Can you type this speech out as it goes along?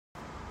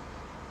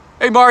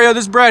Hey Mario,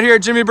 this is Brad here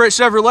at Jimmy Britt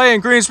Chevrolet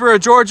in Greensboro,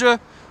 Georgia.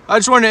 I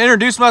just wanted to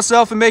introduce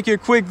myself and make you a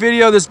quick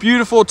video of this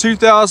beautiful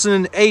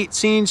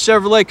 2018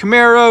 Chevrolet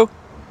Camaro.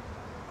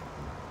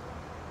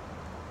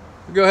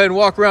 I'll go ahead and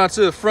walk around to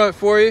the front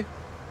for you.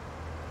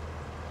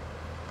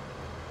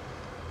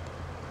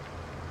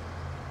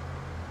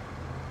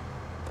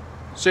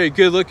 Show you a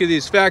good look at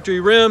these factory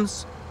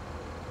rims.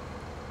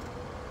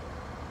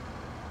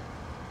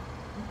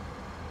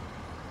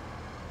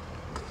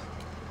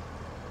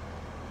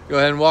 Go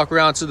ahead and walk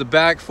around to the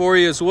back for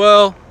you as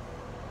well.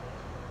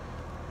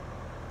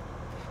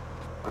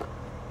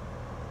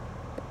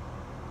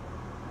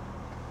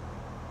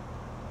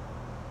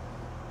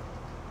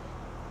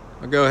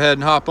 I'll go ahead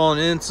and hop on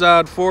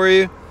inside for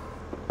you.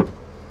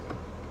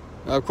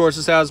 Of course,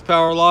 this has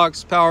power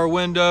locks, power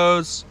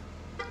windows.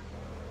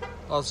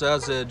 Also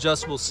has the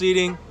adjustable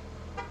seating.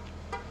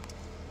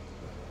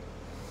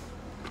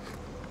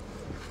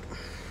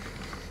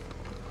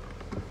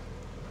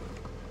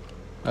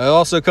 It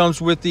also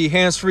comes with the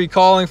hands-free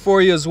calling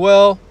for you as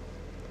well.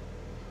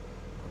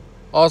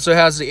 Also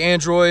has the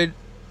Android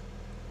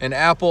and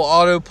Apple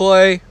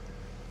AutoPlay.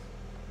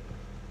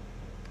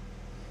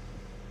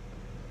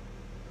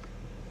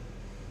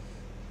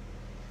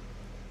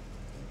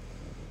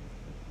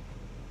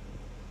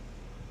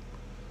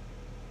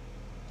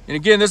 And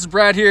again, this is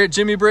Brad here at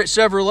Jimmy Britt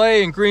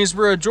Chevrolet in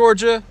Greensboro,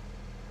 Georgia.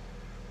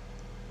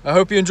 I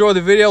hope you enjoy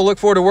the video. Look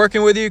forward to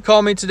working with you.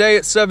 Call me today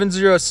at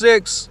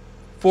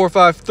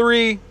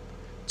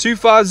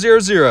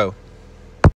 706-453-2500.